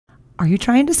Are you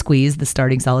trying to squeeze the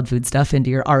starting solid food stuff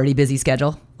into your already busy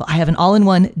schedule? Well, I have an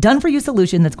all-in-one, done-for-you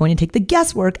solution that's going to take the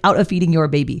guesswork out of feeding your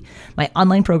baby. My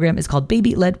online program is called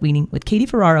Baby-Led Weaning with Katie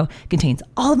Ferraro. It contains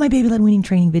all of my baby-led weaning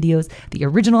training videos, the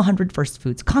original 100 First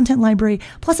Foods content library,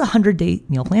 plus a 100-day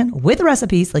meal plan with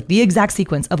recipes, like the exact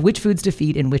sequence of which foods to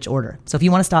feed in which order. So if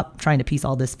you want to stop trying to piece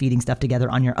all this feeding stuff together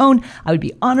on your own, I would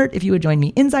be honored if you would join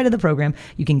me inside of the program.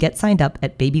 You can get signed up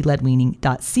at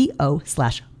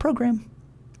babyledweaning.co/program.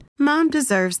 Mom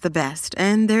deserves the best,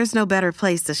 and there's no better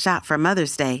place to shop for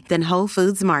Mother's Day than Whole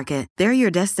Foods Market. They're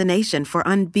your destination for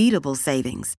unbeatable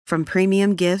savings, from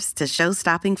premium gifts to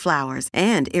show-stopping flowers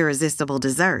and irresistible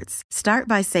desserts. Start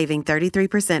by saving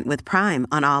 33% with Prime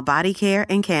on all body care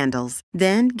and candles.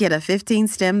 Then get a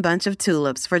 15-stem bunch of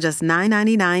tulips for just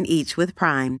 $9.99 each with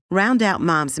Prime. Round out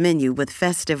Mom's menu with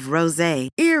festive rosé,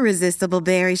 irresistible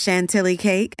berry chantilly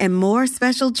cake, and more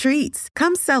special treats.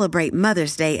 Come celebrate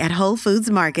Mother's Day at Whole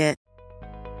Foods Market.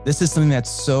 This is something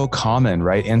that's so common,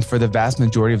 right? And for the vast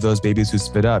majority of those babies who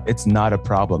spit up, it's not a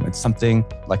problem. It's something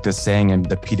like the saying in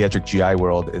the pediatric GI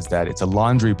world is that it's a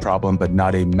laundry problem, but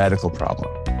not a medical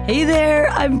problem. Hey there,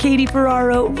 I'm Katie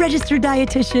Ferraro, registered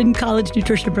dietitian, college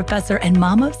nutrition professor, and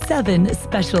mom of 7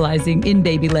 specializing in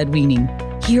baby-led weaning.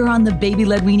 Here on the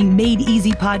Baby-Led Weaning Made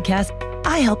Easy podcast,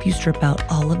 I help you strip out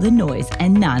all of the noise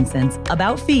and nonsense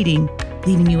about feeding,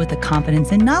 leaving you with the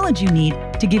confidence and knowledge you need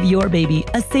to give your baby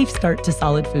a safe start to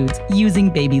solid foods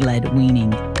using baby-led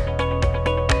weaning.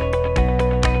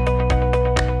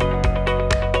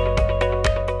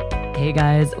 Hey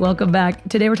guys, welcome back.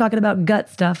 Today we're talking about gut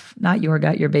stuff, not your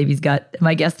gut, your baby's gut.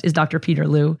 My guest is Dr. Peter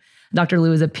Liu. Dr.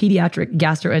 Liu is a pediatric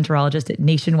gastroenterologist at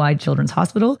Nationwide Children's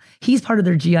Hospital. He's part of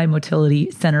their GI Motility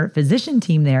Center physician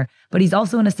team there, but he's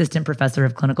also an assistant professor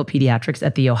of clinical pediatrics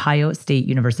at the Ohio State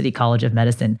University College of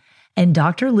Medicine. And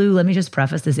Dr. Liu, let me just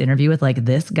preface this interview with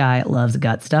this guy loves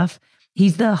gut stuff.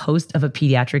 He's the host of a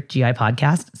pediatric GI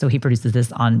podcast. So he produces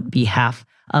this on behalf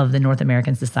of the North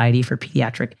American Society for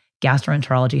Pediatric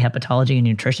Gastroenterology, Hepatology, and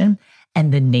Nutrition.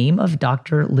 And the name of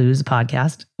Dr. Liu's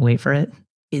podcast, wait for it,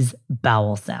 is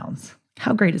Bowel Sounds.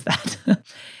 How great is that?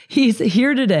 He's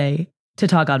here today to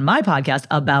talk on my podcast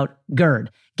about GERD,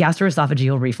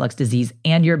 gastroesophageal reflux disease,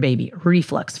 and your baby.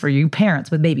 Reflux. For you parents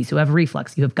with babies who have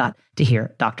reflux, you have got to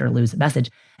hear Dr. Liu's message.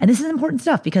 And this is important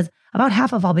stuff because about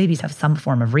half of all babies have some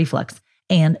form of reflux.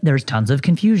 And there's tons of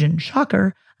confusion,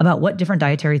 shocker, about what different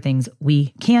dietary things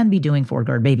we can be doing for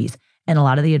GERD babies. And a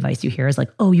lot of the advice you hear is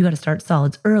oh, you got to start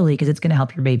solids early because it's going to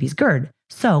help your baby's GERD.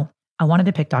 So I wanted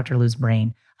to pick Dr. Liu's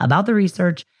brain about the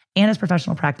research and his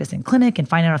professional practice in clinic and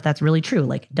find out if that's really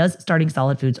true. Does starting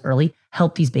solid foods early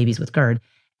help these babies with GERD?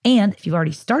 And if you've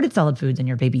already started solid foods and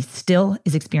your baby still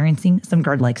is experiencing some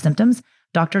GERD-like symptoms,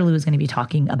 Dr. Liu is going to be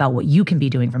talking about what you can be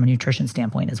doing from a nutrition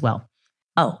standpoint as well.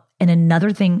 Oh, and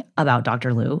another thing about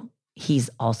Dr. Liu, he's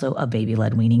also a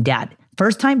baby-led weaning dad.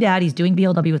 First-time dad, he's doing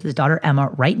BLW with his daughter Emma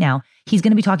right now. He's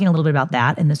going to be talking a little bit about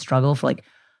that and the struggle for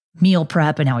meal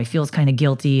prep and how he feels kind of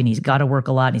guilty and he's got to work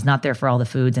a lot and he's not there for all the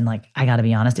foods. And I got to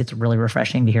be honest, it's really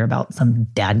refreshing to hear about some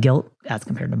dad guilt as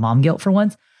compared to mom guilt for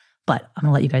once. But I'm going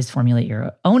to let you guys formulate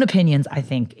your own opinions. I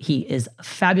think he is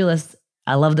fabulous.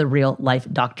 I love the real life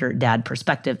doctor dad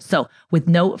perspective. So with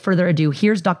no further ado,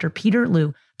 here's Dr. Peter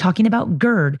Liu talking about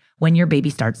GERD when your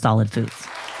baby starts solid foods.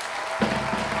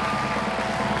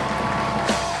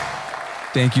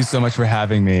 Thank you so much for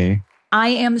having me. I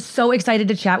am so excited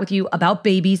to chat with you about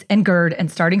babies and GERD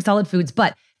and starting solid foods.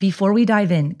 But before we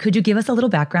dive in, could you give us a little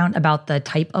background about the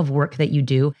type of work that you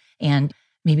do and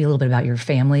maybe a little bit about your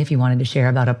family if you wanted to share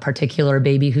about a particular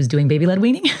baby who's doing baby-led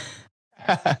weaning?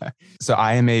 So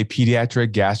I am a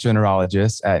pediatric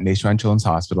gastroenterologist at Nationwide Children's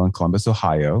Hospital in Columbus,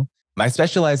 Ohio. I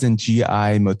specialize in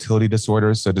GI motility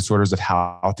disorders, so disorders of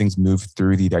how things move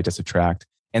through the digestive tract.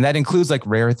 And that includes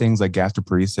rare things like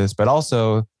gastroparesis, but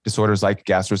also disorders like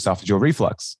gastroesophageal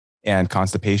reflux and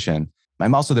constipation.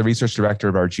 I'm also the research director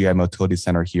of our GI Motility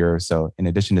Center here. So in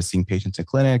addition to seeing patients in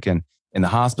clinic and in the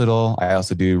hospital, I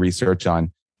also do research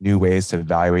on new ways to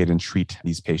evaluate and treat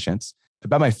these patients.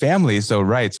 About my family,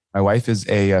 my wife is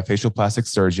a facial plastic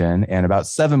surgeon. And about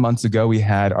 7 months ago, we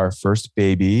had our first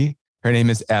baby. Her name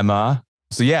is Emma.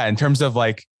 So yeah, in terms of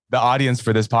the audience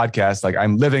for this podcast,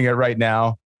 I'm living it right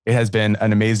now. It has been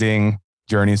an amazing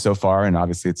journey so far, and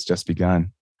obviously it's just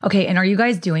begun. Okay, and are you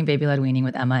guys doing baby-led weaning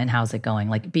with Emma, and how's it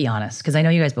going? Be honest, because I know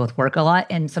you guys both work a lot,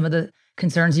 and some of the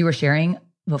concerns you were sharing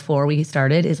before we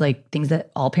started is things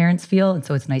that all parents feel, and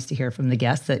so it's nice to hear from the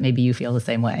guests that maybe you feel the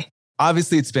same way.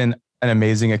 Obviously, it's been an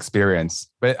amazing experience,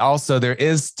 but also there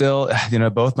is still,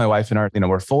 both my wife and I,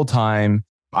 we're full-time.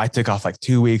 I took off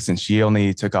 2 weeks, and she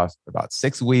only took off about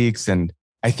 6 weeks, and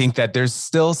I think that there's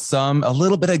still a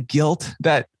little bit of guilt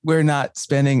that we're not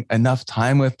spending enough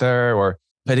time with her or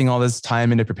putting all this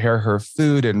time in to prepare her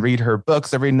food and read her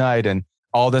books every night and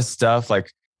all this stuff.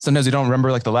 Like sometimes we don't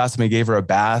remember like the last time we gave her a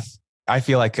bath. I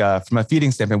feel like from a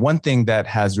feeding standpoint, one thing that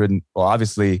has ridden, well,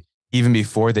 obviously, even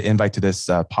before the invite to this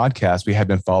podcast, we had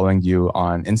been following you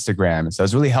on Instagram. And so it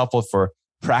was really helpful for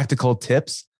practical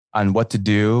tips on what to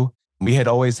do. We had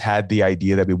always had the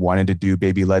idea that we wanted to do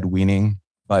baby-led weaning,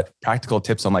 but practical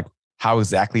tips on like how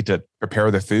exactly to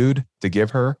prepare the food to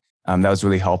give her, that was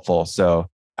really helpful. So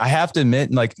I have to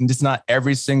admit, like it's not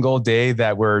every single day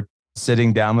that we're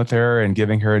sitting down with her and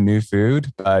giving her a new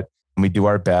food, but we do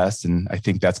our best. And I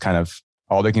think that's kind of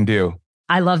all they can do.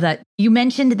 I love that. You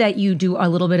mentioned that you do a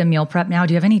little bit of meal prep now.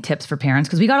 Do you have any tips for parents?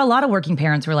 Because we got a lot of working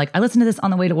parents who are like, I listen to this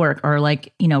on the way to work or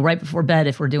like, right before bed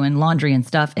if we're doing laundry and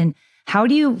stuff. And how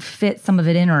do you fit some of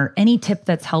it in, or any tip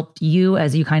that's helped you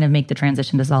as you kind of make the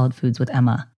transition to solid foods with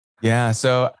Emma? Yeah.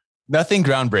 So nothing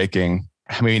groundbreaking.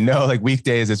 I mean, no, like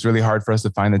weekdays, it's really hard for us to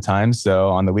find the time. So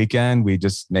on the weekend, we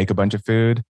just make a bunch of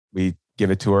food. We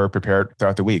give it to her, prepare it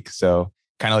throughout the week. So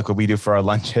kind of like what we do for our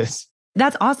lunches.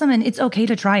 That's awesome. And it's okay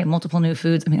to try multiple new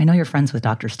foods. I mean, I know you're friends with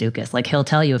Dr. Stukas. Like he'll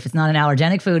tell you if it's not an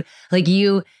allergenic food, like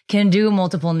you can do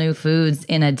multiple new foods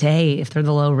in a day if they're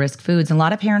the low risk foods. And a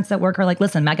lot of parents that work are like,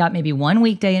 listen, I got maybe one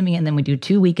weekday in me and then we do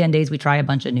 2 weekend days. We try a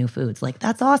bunch of new foods. Like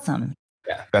that's awesome.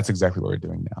 Yeah, that's exactly what we're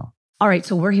doing now. All right.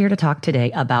 So we're here to talk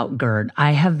today about GERD.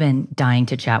 I have been dying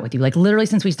to chat with you. Like literally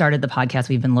since we started the podcast,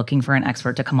 we've been looking for an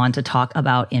expert to come on to talk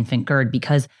about infant GERD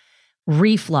because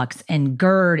reflux and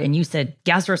GERD, and you said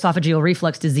gastroesophageal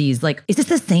reflux disease. Like, is this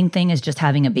the same thing as just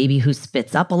having a baby who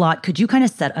spits up a lot? Could you kind of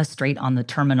set us straight on the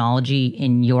terminology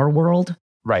in your world?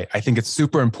 Right. I think it's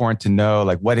super important to know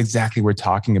like what exactly we're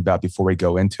talking about before we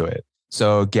go into it.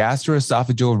 So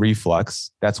gastroesophageal reflux,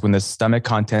 that's when the stomach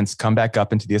contents come back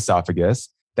up into the esophagus.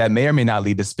 That may or may not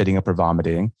lead to spitting up or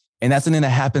vomiting. And that's something that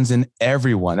happens in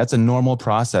everyone. That's a normal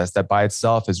process that by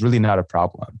itself is really not a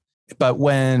problem. But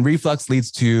when reflux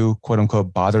leads to quote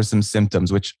unquote bothersome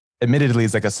symptoms, which admittedly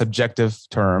is like a subjective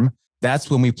term, that's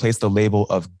when we place the label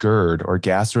of GERD or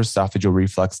gastroesophageal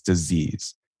reflux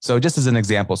disease. So just as an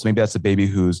example, so maybe that's a baby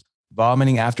who's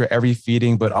vomiting after every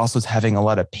feeding, but also is having a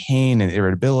lot of pain and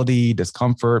irritability,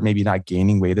 discomfort, maybe not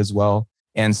gaining weight as well.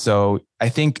 And so I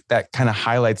think that kind of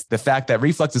highlights the fact that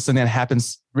reflux is something that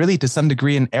happens really to some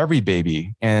degree in every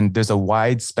baby. And there's a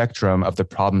wide spectrum of the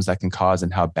problems that can cause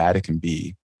and how bad it can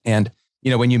be. And,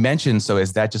 when you mentioned, so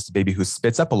is that just a baby who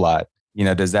spits up a lot?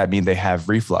 Does that mean they have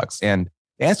reflux? And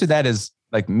the answer to that is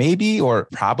like maybe or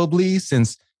probably,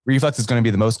 since reflux is going to be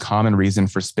the most common reason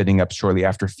for spitting up shortly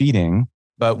after feeding.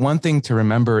 But one thing to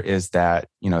remember is that,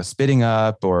 spitting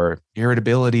up or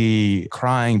irritability,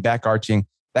 crying, back arching,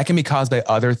 that can be caused by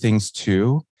other things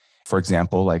too. For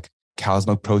example, like cow's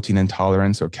milk protein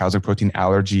intolerance or cow's milk protein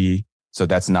allergy. So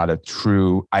that's not a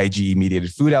true IgE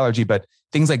mediated food allergy, but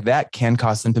things like that can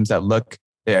cause symptoms that look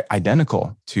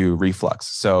identical to reflux.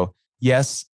 So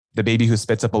yes, the baby who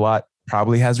spits up a lot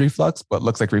probably has reflux, but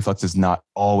looks like reflux is not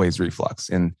always reflux.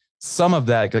 And some of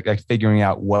that, like figuring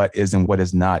out what is and what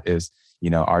is not is,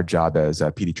 our job as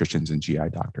pediatricians and GI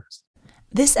doctors.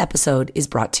 This episode is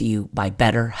brought to you by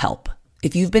BetterHelp.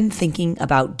 If you've been thinking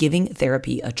about giving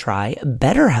therapy a try,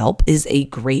 BetterHelp is a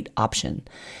great option.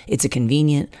 It's a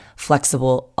convenient,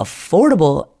 flexible,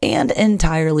 affordable, and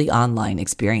entirely online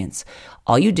experience.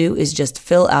 All you do is just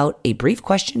fill out a brief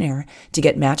questionnaire to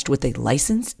get matched with a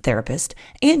licensed therapist,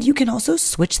 and you can also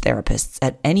switch therapists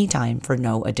at any time for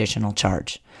no additional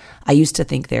charge. I used to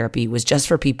think therapy was just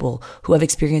for people who have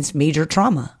experienced major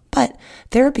trauma. But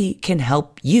therapy can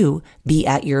help you be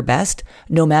at your best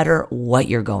no matter what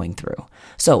you're going through.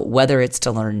 So whether it's to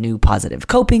learn new positive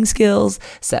coping skills,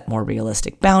 set more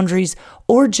realistic boundaries,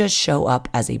 or just show up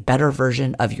as a better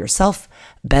version of yourself,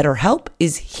 BetterHelp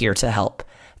is here to help.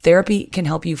 Therapy can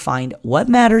help you find what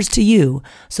matters to you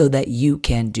so that you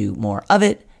can do more of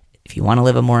it. If you want to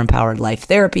live a more empowered life,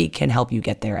 therapy can help you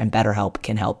get there, and BetterHelp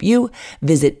can help you.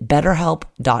 Visit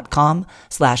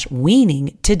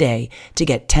betterhelp.com/weaning today to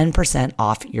get 10%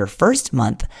 off your first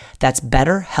month. That's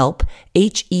BetterHelp,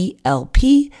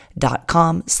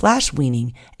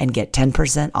 HELP.com/weaning, and get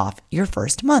 10% off your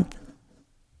first month.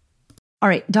 All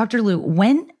right, Dr. Lou,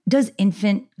 when does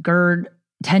infant GERD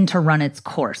tend to run its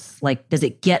course? Like, does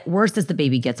it get worse as the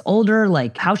baby gets older?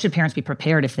 Like, how should parents be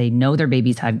prepared if they know their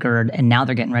baby's had GERD and now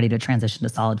they're getting ready to transition to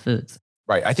solid foods?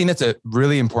 Right. I think that's a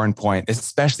really important point,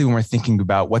 especially when we're thinking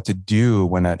about what to do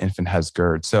when an infant has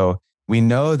GERD. So we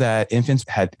know that infants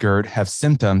had GERD have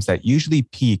symptoms that usually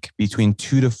peak between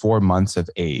 2 to 4 months of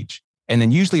age. And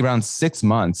then usually around 6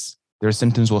 months, their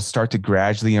symptoms will start to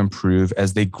gradually improve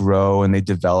as they grow and they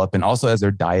develop, and also as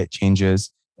their diet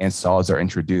changes and solids are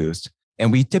introduced.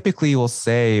 And we typically will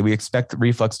say we expect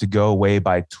reflux to go away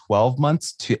by 12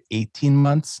 months to 18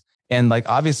 months. And like,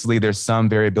 obviously there's some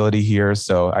variability here.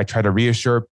 So I try to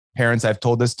reassure parents I've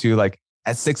told this to, like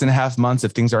at 6.5 months,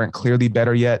 if things aren't clearly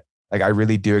better yet, like I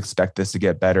really do expect this to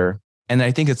get better. And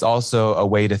I think it's also a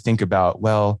way to think about,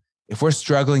 well, if we're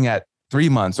struggling at 3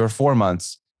 months or 4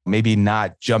 months, maybe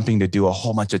not jumping to do a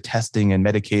whole bunch of testing and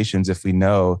medications if we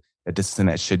know that this is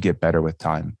something that should get better with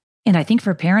time. And I think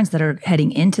for parents that are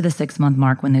heading into the 6-month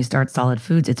mark when they start solid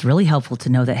foods, it's really helpful to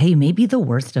know that, hey, maybe the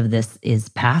worst of this is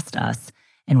past us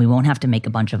and we won't have to make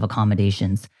a bunch of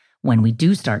accommodations when we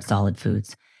do start solid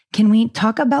foods. Can we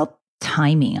talk about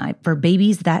timing? For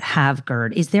babies that have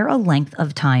GERD, is there a length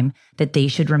of time that they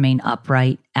should remain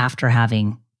upright after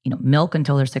having, milk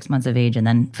until they're 6 months of age and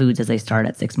then foods as they start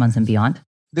at 6 months and beyond?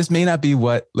 This may not be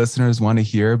what listeners want to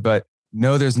hear, but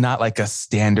no, there's not like a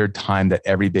standard time that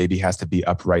every baby has to be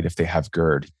upright if they have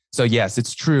GERD. So yes,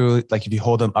 it's true. Like if you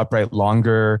hold them upright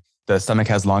longer, the stomach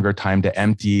has longer time to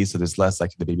empty. So there's less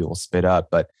like the baby will spit up.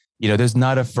 But, there's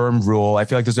not a firm rule. I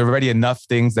feel like there's already enough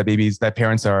things that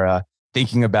parents are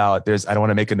thinking about. I don't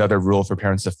want to make another rule for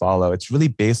parents to follow. It's really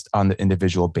based on the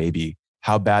individual baby,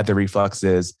 how bad the reflux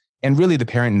is. And really the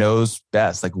parent knows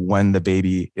best, like when the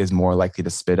baby is more likely to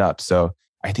spit up. So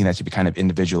I think that should be kind of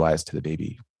individualized to the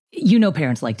baby.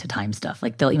 Parents like to time stuff.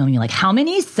 Like they'll email me like, how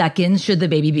many seconds should the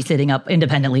baby be sitting up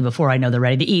independently before I know they're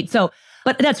ready to eat? So,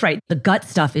 but that's right. The gut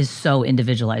stuff is so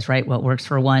individualized, right? What works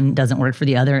for one doesn't work for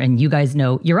the other. And you guys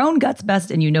know your own guts best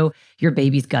and your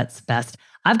baby's guts best.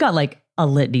 I've got like a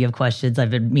litany of questions I've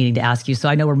been meaning to ask you. So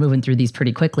I know we're moving through these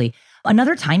pretty quickly.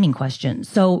 Another timing question.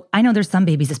 So I know there's some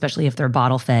babies, especially if they're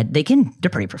bottle fed,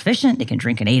 they're pretty proficient. They can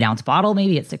drink an 8-ounce bottle,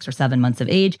 maybe at 6 or 7 months of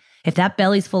age. If that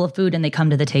belly's full of food and they come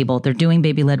to the table, they're doing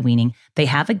baby-led weaning. They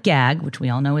have a gag, which we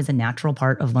all know is a natural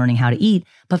part of learning how to eat.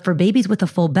 But for babies with a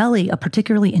full belly, a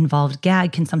particularly involved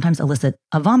gag can sometimes elicit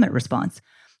a vomit response.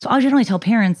 So I'll generally tell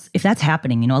parents if that's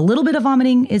happening, a little bit of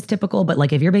vomiting is typical, but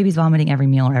like if your baby's vomiting every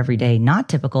meal or every day, not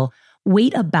typical.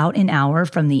 Wait about an hour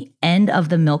from the end of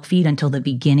the milk feed until the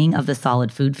beginning of the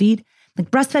solid food feed. Like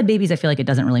breastfed babies, I feel like it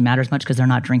doesn't really matter as much because they're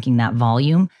not drinking that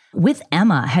volume. With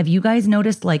Emma, have you guys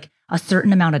noticed like a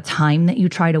certain amount of time that you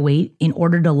try to wait in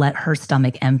order to let her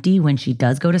stomach empty when she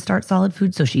does go to start solid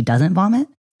food so she doesn't vomit?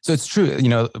 So it's true,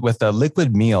 with a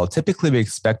liquid meal, typically we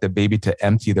expect a baby to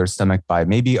empty their stomach by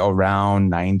maybe around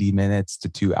 90 minutes to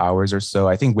 2 hours or so.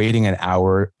 I think waiting an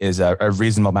hour is a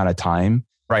reasonable amount of time.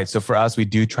 Right. So for us, we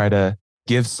do try to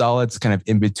give solids kind of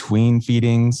in between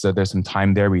feedings. So there's some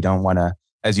time there. We don't want to,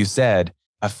 as you said,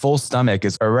 a full stomach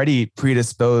is already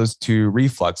predisposed to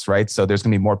reflux, right? So there's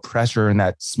going to be more pressure in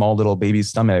that small little baby's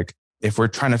stomach. If we're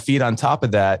trying to feed on top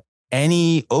of that,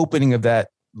 any opening of that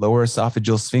lower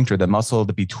esophageal sphincter, the muscle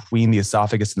between the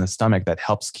esophagus and the stomach that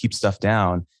helps keep stuff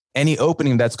down, any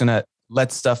opening that's going to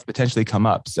let stuff potentially come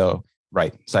up. So,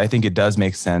 right. So I think it does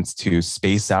make sense to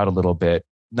space out a little bit.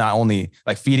 Not only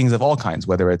like feedings of all kinds,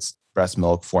 whether it's breast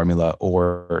milk, formula,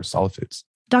 or solid foods.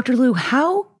 Dr. Liu,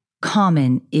 how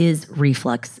common is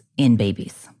reflux in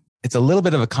babies? It's a little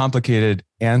bit of a complicated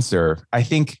answer. I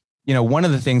think, one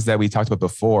of the things that we talked about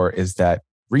before is that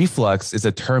reflux is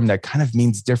a term that kind of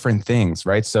means different things,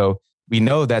 right? So we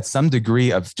know that some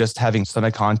degree of just having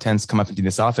stomach contents come up into the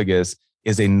esophagus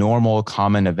is a normal,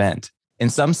 common event. In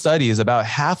some studies, about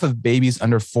half of babies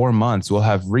under 4 months will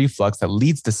have reflux that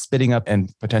leads to spitting up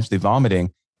and potentially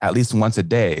vomiting at least once a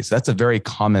day. So that's a very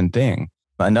common thing.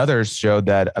 Another showed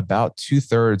that about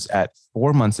 2/3 at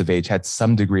 4 months of age had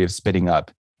some degree of spitting up.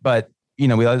 But,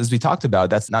 as we talked about,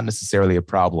 that's not necessarily a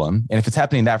problem. And if it's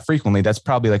happening that frequently, that's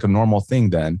probably like a normal thing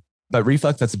then. But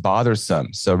reflux that's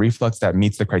bothersome, so reflux that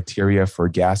meets the criteria for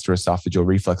gastroesophageal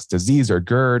reflux disease or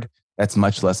GERD, that's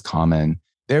much less common.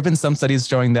 There have been some studies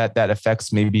showing that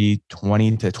affects maybe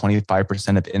 20 to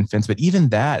 25% of infants. But even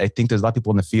that, I think there's a lot of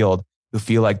people in the field who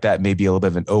feel like that may be a little bit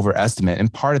of an overestimate.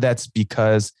 And part of that's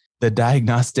because the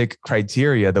diagnostic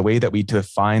criteria, the way that we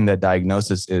define the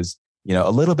diagnosis is,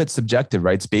 a little bit subjective,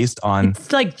 right? It's based on...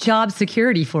 It's like job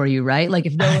security for you, right? Like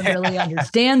if no one really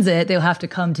understands it, they'll have to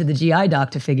come to the GI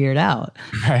doc to figure it out.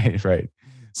 Right.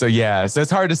 So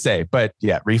it's hard to say, but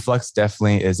reflux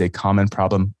definitely is a common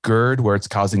problem. GERD, where it's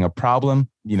causing a problem,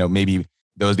 maybe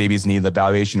those babies need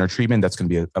evaluation or treatment. That's going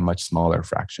to be a much smaller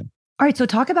fraction. All right. So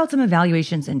talk about some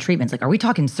evaluations and treatments. Like, are we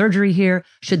talking surgery here?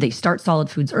 Should they start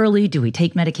solid foods early? Do we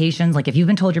take medications? Like if you've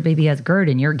been told your baby has GERD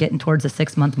and you're getting towards the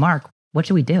 6-month mark, what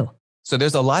should we do? So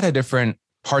there's a lot of different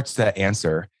parts to that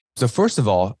answer. So first of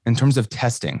all, in terms of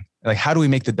testing, like how do we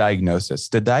make the diagnosis?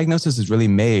 The diagnosis is really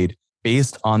made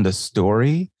based on the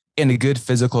story and a good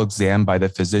physical exam by the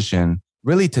physician,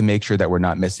 really to make sure that we're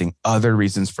not missing other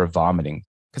reasons for vomiting.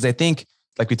 Because I think,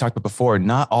 like we talked about before,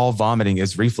 not all vomiting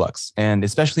is reflux. And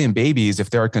especially in babies, if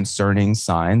there are concerning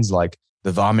signs like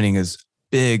the vomiting is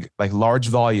big, like large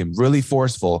volume, really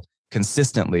forceful,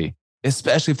 consistently,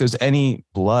 especially if there's any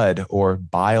blood or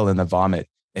bile in the vomit,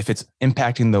 if it's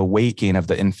impacting the weight gain of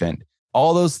the infant,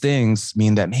 all those things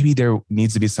mean that maybe there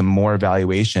needs to be some more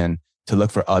evaluation to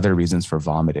look for other reasons for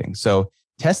vomiting. So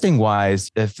testing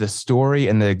wise, if the story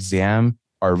and the exam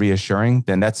are reassuring,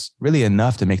 then that's really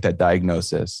enough to make that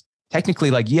diagnosis.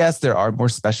 Technically, like, yes, there are more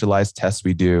specialized tests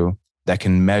we do that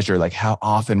can measure like how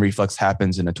often reflux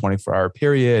happens in a 24-hour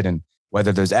period and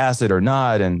whether there's acid or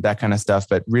not and that kind of stuff.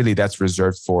 But really that's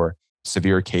reserved for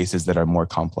severe cases that are more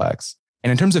complex.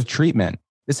 And in terms of treatment,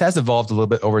 this has evolved a little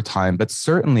bit over time, but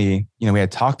certainly, we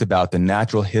had talked about the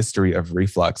natural history of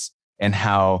reflux and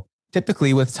how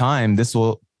typically with time, this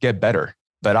will get better.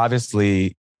 But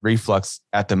obviously reflux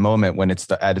at the moment when it's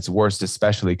at its worst,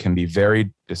 especially can be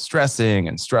very distressing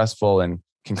and stressful and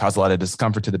can cause a lot of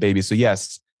discomfort to the baby. So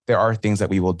yes, there are things that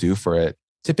we will do for it.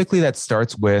 Typically that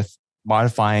starts with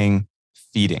modifying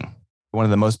feeding. One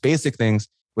of the most basic things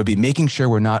would be making sure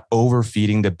we're not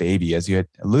overfeeding the baby, as you had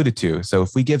alluded to. So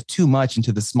if we give too much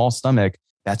into the small stomach,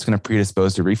 that's going to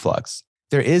predispose to reflux.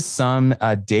 There is some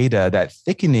data that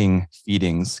thickening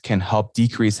feedings can help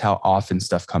decrease how often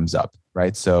stuff comes up,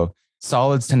 right? So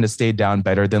solids tend to stay down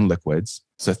better than liquids.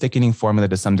 So thickening formula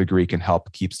to some degree can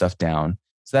help keep stuff down.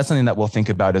 So that's something that we'll think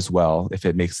about as well, if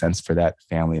it makes sense for that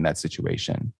family in that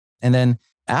situation. And then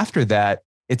after that,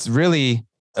 it's really,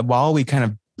 while we kind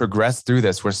of progress through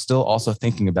this, we're still also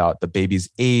thinking about the baby's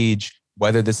age,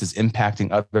 whether this is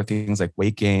impacting other things like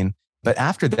weight gain. But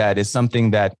after that is something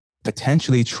that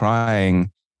potentially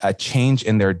trying a change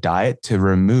in their diet to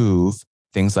remove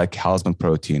things like cow's milk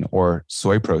protein or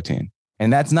soy protein.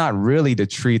 And that's not really to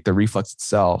treat the reflux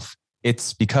itself.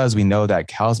 It's because we know that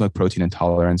cow's milk protein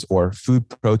intolerance or food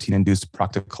protein-induced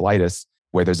proctocolitis,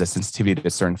 where there's a sensitivity to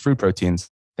certain food proteins,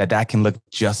 that can look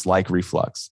just like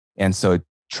reflux. And so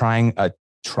trying a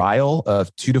trial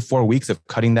of 2 to 4 weeks of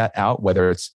cutting that out, whether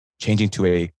it's changing to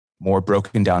a more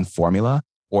broken down formula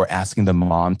or asking the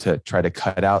mom to try to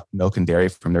cut out milk and dairy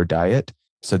from their diet.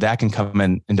 So that can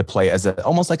come into play as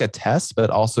almost like a test, but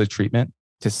also a treatment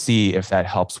to see if that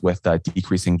helps with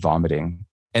decreasing vomiting.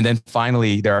 And then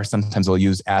finally, there are sometimes we'll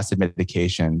use acid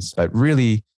medications, but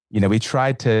really, we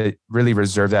try to really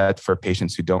reserve that for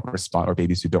patients who don't respond or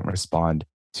babies who don't respond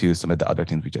to some of the other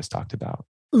things we just talked about.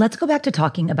 Let's go back to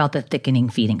talking about the thickening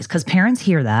feedings, because parents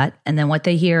hear that. And then what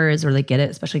they hear is, or they get it,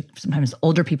 especially sometimes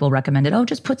older people recommend it. Oh,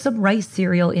 just put some rice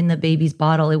cereal in the baby's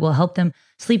bottle. It will help them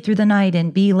sleep through the night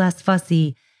and be less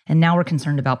fussy. And now we're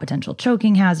concerned about potential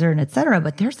choking hazard, et cetera.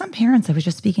 But there's some parents, I was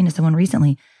just speaking to someone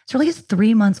recently, as early as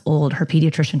 3 months old, her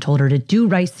pediatrician told her to do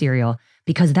rice cereal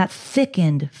because that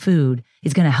thickened food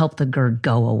is going to help the GERD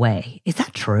go away. Is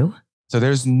that true? So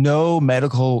there's no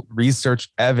medical research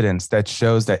evidence that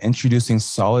shows that introducing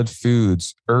solid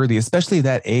foods early, especially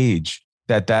that age,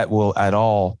 that will at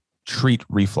all treat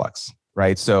reflux,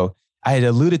 right? So I had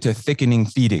alluded to thickening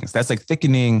feedings. That's like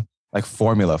thickening like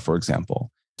formula, for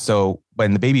example. So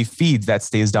when the baby feeds, that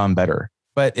stays down better.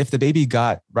 But if the baby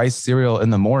got rice cereal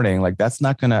in the morning, like that's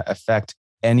not going to affect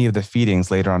any of the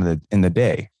feedings later on in the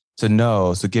day. So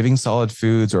no, so giving solid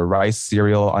foods or rice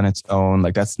cereal on its own,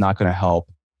 like that's not going to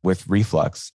help with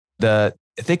reflux. The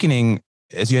thickening,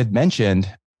 as you had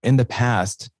mentioned in the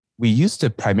past, we used to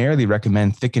primarily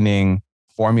recommend thickening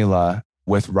formula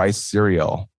with rice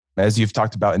cereal. As you've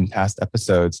talked about in past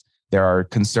episodes, there are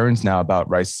concerns now about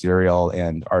rice cereal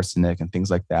and arsenic and things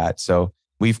like that. So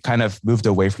we've kind of moved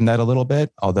away from that a little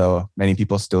bit, although many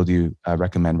people still do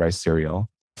recommend rice cereal.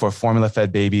 For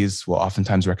formula-fed babies, we'll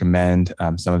oftentimes recommend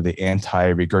some of the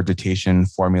anti-regurgitation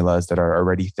formulas that are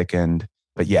already thickened.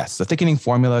 But yes, the thickening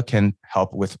formula can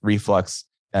help with reflux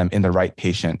in the right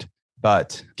patient.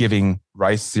 But giving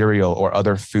rice cereal or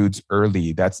other foods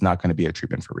early, that's not going to be a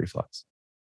treatment for reflux.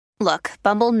 Look,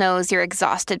 Bumble knows you're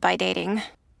exhausted by dating.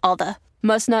 All the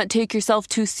must not take yourself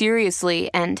too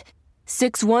seriously and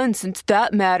 6'1" since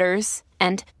that matters.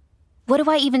 And what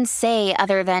do I even say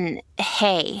other than,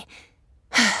 hey?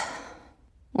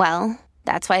 Well,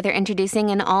 that's why they're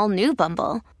introducing an all-new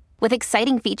Bumble. With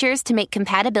exciting features to make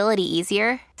compatibility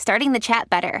easier, starting the chat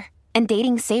better, and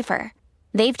dating safer.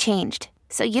 They've changed,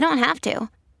 so you don't have to.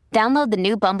 Download the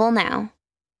new Bumble now.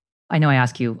 I know I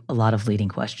ask you a lot of leading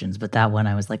questions, but that one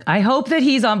I was like, I hope that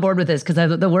he's on board with this,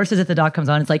 because the worst is if the doc comes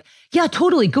on, it's like, yeah,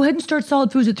 totally. Go ahead and start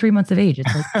solid foods at 3 months of age.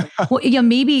 It's like, well, yeah,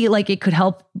 maybe like it could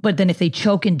help, but then if they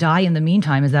choke and die in the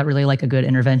meantime, is that really like a good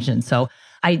intervention? So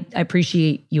I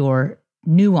appreciate your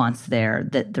nuance there,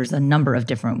 that there's a number of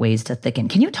different ways to thicken.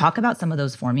 Can you talk about some of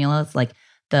those formulas, like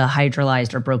the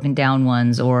hydrolyzed or broken down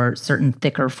ones, or certain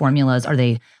thicker formulas? Are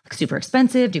they like super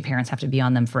expensive? Do parents have to be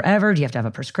on them forever? Do you have to have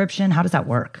a prescription? How does that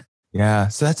work? Yeah,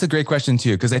 so that's a great question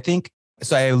too, because I think,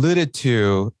 so I alluded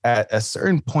to at a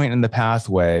certain point in the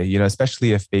pathway,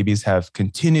 especially if babies have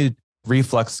continued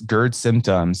reflux GERD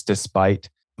symptoms despite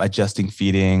adjusting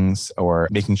feedings or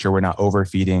making sure we're not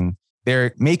overfeeding,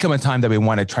 there may come a time that we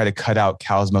want to try to cut out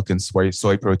cow's milk and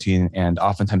soy protein. And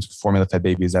oftentimes for formula-fed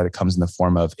babies, that it comes in the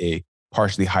form of a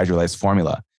partially hydrolyzed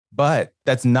formula. But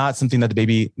that's not something that the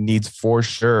baby needs for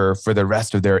sure for the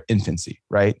rest of their infancy,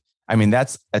 right? I mean,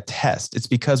 that's a test. It's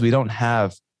because we don't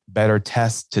have better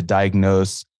tests to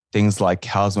diagnose things like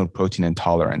cow's milk protein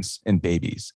intolerance in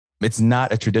babies. It's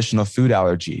not a traditional food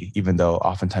allergy, even though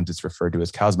oftentimes it's referred to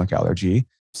as cow's milk allergy.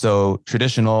 So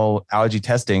traditional allergy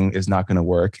testing is not going to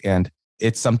work. And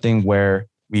it's something where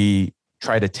we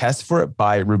try to test for it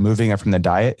by removing it from the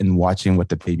diet and watching what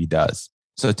the baby does.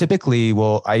 So typically,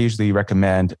 I usually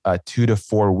recommend 2 to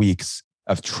 4 weeks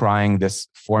of trying this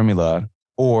formula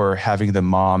or having the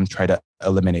mom try to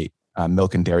eliminate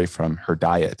milk and dairy from her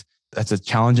diet. That's a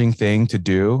challenging thing to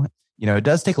do. It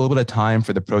does take a little bit of time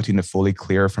for the protein to fully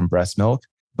clear from breast milk,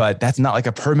 but that's not like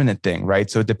a permanent thing, right?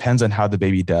 So it depends on how the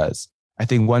baby does. I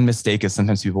think one mistake is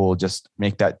sometimes people will just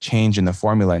make that change in the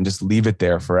formula and just leave it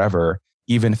there forever,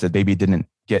 even if the baby didn't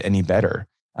get any better.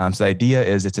 So the idea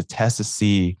is it's a test to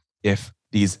see if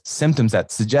these symptoms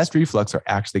that suggest reflux are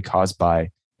actually caused by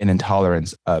an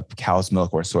intolerance of cow's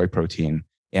milk or soy protein.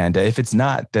 And if it's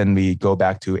not, then we go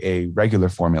back to a regular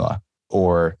formula,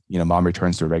 or mom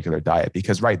returns to a regular diet,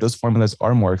 because those formulas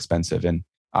are more expensive. And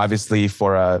obviously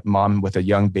for a mom with a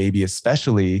young baby,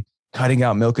 especially, cutting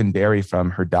out milk and dairy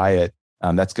from her diet,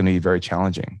 that's going to be very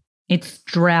challenging. It's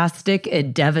drastic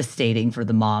and devastating for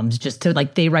the moms, just to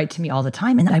they write to me all the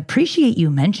time. And I appreciate you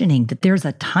mentioning that there's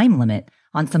a time limit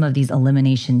on some of these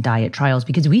elimination diet trials,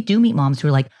 because we do meet moms who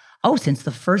are like, oh, since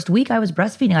the first week I was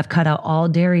breastfeeding, I've cut out all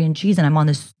dairy and cheese and I'm on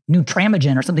this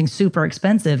Nutramigen or something super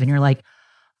expensive. And you're like,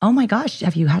 oh my gosh,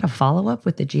 have you had a follow-up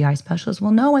with the GI specialist?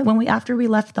 Well, no, after we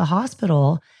left the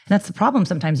hospital, and that's the problem.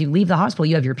 Sometimes you leave the hospital,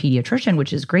 you have your pediatrician,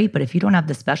 which is great. But if you don't have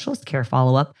the specialist care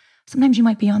follow-up, sometimes you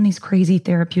might be on these crazy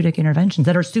therapeutic interventions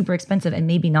that are super expensive and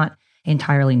maybe not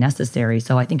entirely necessary.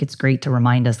 So I think it's great to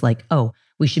remind us oh,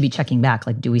 we should be checking back.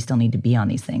 Do we still need to be on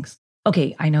these things?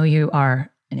 Okay, I know you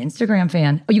are an Instagram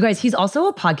fan. Oh, you guys, he's also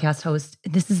a podcast host.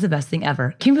 This is the best thing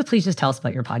ever. Can you please just tell us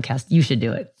about your podcast? You should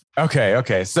do it.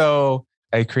 Okay. So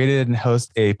I created and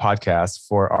host a podcast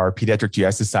for our Pediatric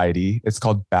GI Society. It's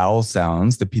called Bowel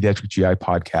Sounds, the Pediatric GI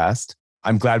Podcast.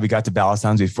 I'm glad we got to Bowel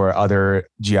Sounds before other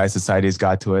GI societies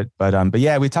got to it. But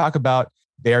yeah, we talk about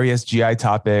various GI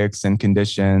topics and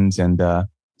conditions, and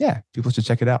people should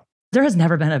check it out. There has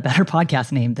never been a better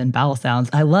podcast name than Bowel Sounds.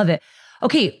 I love it.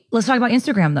 Okay, let's talk about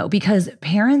Instagram though, because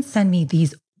parents send me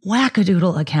these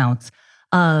wackadoodle accounts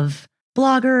of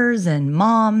bloggers and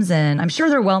moms, and I'm sure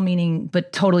they're well-meaning,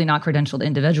 but totally not credentialed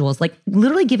individuals,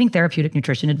 literally giving therapeutic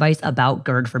nutrition advice about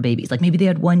GERD for babies. Maybe they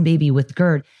had one baby with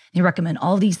GERD. They recommend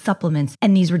all these supplements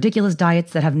and these ridiculous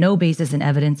diets that have no basis in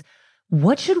evidence.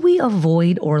 What should we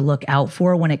avoid or look out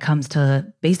for when it comes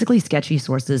to basically sketchy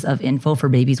sources of info for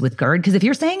babies with GERD? Because if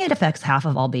you're saying it affects half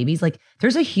of all babies,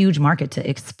 there's a huge market to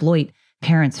exploit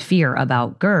parents' fear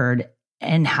about GERD.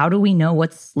 And how do we know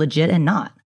what's legit and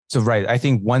not? So, right. I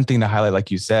think one thing to highlight,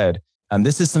 like you said,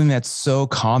 this is something that's so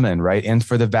common, right? And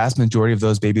for the vast majority of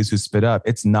those babies who spit up,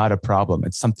 it's not a problem.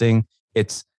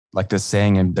 It's like the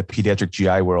saying in the pediatric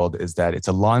GI world is that it's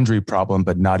a laundry problem,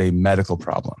 but not a medical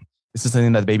problem. This is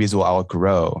something that babies will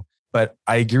outgrow. But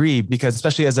I agree, because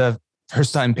especially as a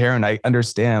first-time parent, I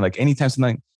understand anytime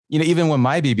something, even when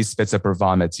my baby spits up or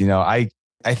vomits, I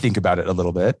think about it a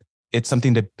little bit. It's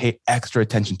something to pay extra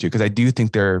attention to, because I do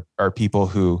think there are people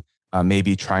who may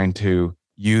be trying to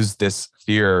use this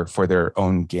fear for their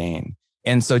own gain.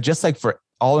 And so just like for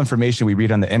all information we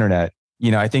read on the internet,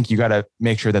 I think you got to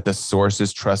make sure that the source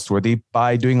is trustworthy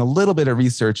by doing a little bit of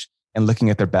research and looking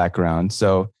at their background.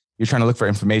 So you're trying to look for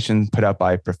information put out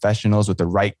by professionals with the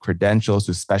right credentials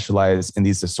who specialize in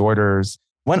these disorders.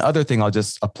 One other thing I'll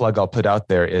put out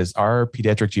there is our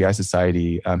Pediatric GI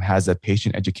Society has a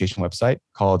patient education website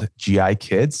called GI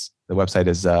Kids. The website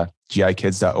is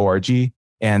gikids.org.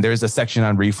 And there's a section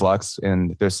on reflux,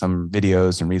 and there's some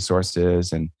videos and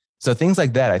resources. And so things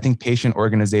like that, I think patient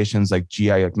organizations like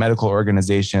GI, medical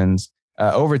organizations,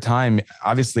 over time,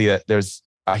 obviously there's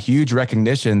a huge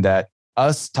recognition that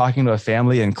us talking to a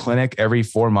family in clinic every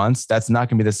 4 months, that's not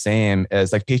going to be the same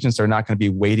as patients are not going to be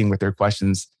waiting with their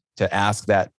questions to ask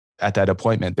that at that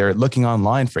appointment. They're looking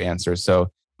online for answers. So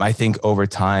I think over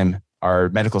time, our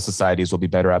medical societies will be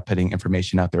better at putting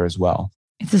information out there as well.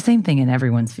 It's the same thing in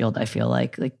everyone's field, I feel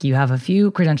like. Like you have a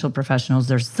few credentialed professionals,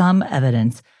 there's some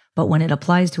evidence, but when it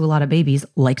applies to a lot of babies,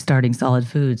 like starting solid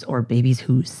foods or babies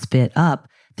who spit up,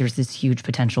 there's this huge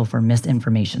potential for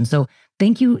misinformation. So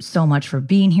thank you so much for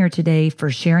being here today, for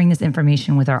sharing this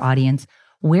information with our audience.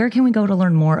 Where can we go to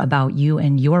learn more about you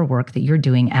and your work that you're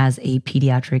doing as a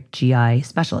pediatric GI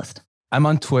specialist? I'm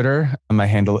on Twitter. My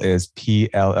handle is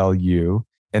PLLU.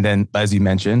 And then, as you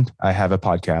mentioned, I have a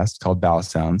podcast called Bowel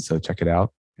Sounds. So check it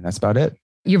out. And that's about it.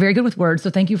 You're very good with words. So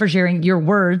thank you for sharing your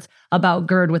words about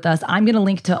GERD with us. I'm going to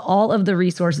link to all of the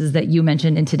resources that you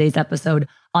mentioned in today's episode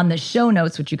on the show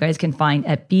notes, which you guys can find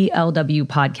at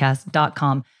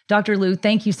blwpodcast.com. Dr. Lou,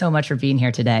 thank you so much for being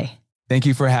here today. Thank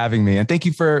you for having me. And thank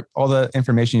you for all the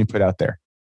information you put out there.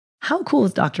 How cool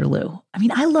is Dr. Lou? I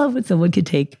mean, I love when someone could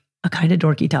take a kind of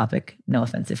dorky topic, no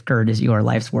offense if GERD is your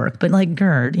life's work, but like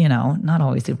GERD, not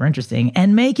always super interesting,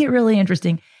 and make it really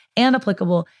interesting and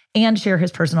applicable and share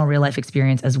his personal real life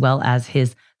experience as well as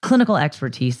his clinical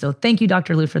expertise. So thank you,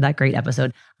 Dr. Lou, for that great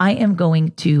episode. I am going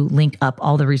to link up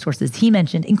all the resources he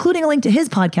mentioned, including a link to his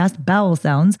podcast, Bowel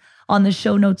Sounds, on the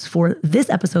show notes for this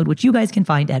episode, which you guys can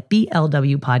find at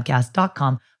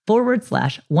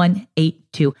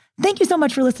blwpodcast.com/182. Thank you so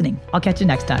much for listening. I'll catch you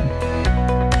next time.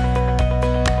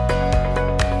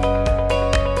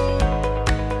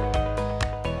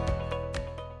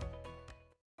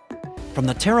 From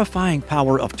the terrifying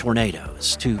power of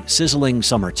tornadoes to sizzling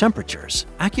summer temperatures,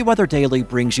 AccuWeather Daily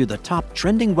brings you the top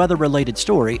trending weather-related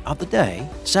story of the day,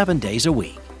 7 days a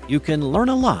week. You can learn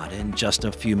a lot in just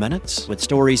a few minutes with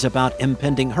stories about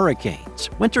impending hurricanes,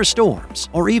 winter storms,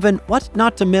 or even what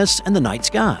not to miss in the night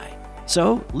sky.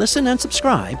 So listen and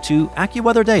subscribe to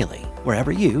AccuWeather Daily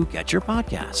wherever you get your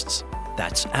podcasts.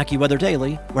 That's AccuWeather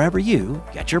Daily wherever you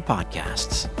get your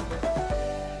podcasts.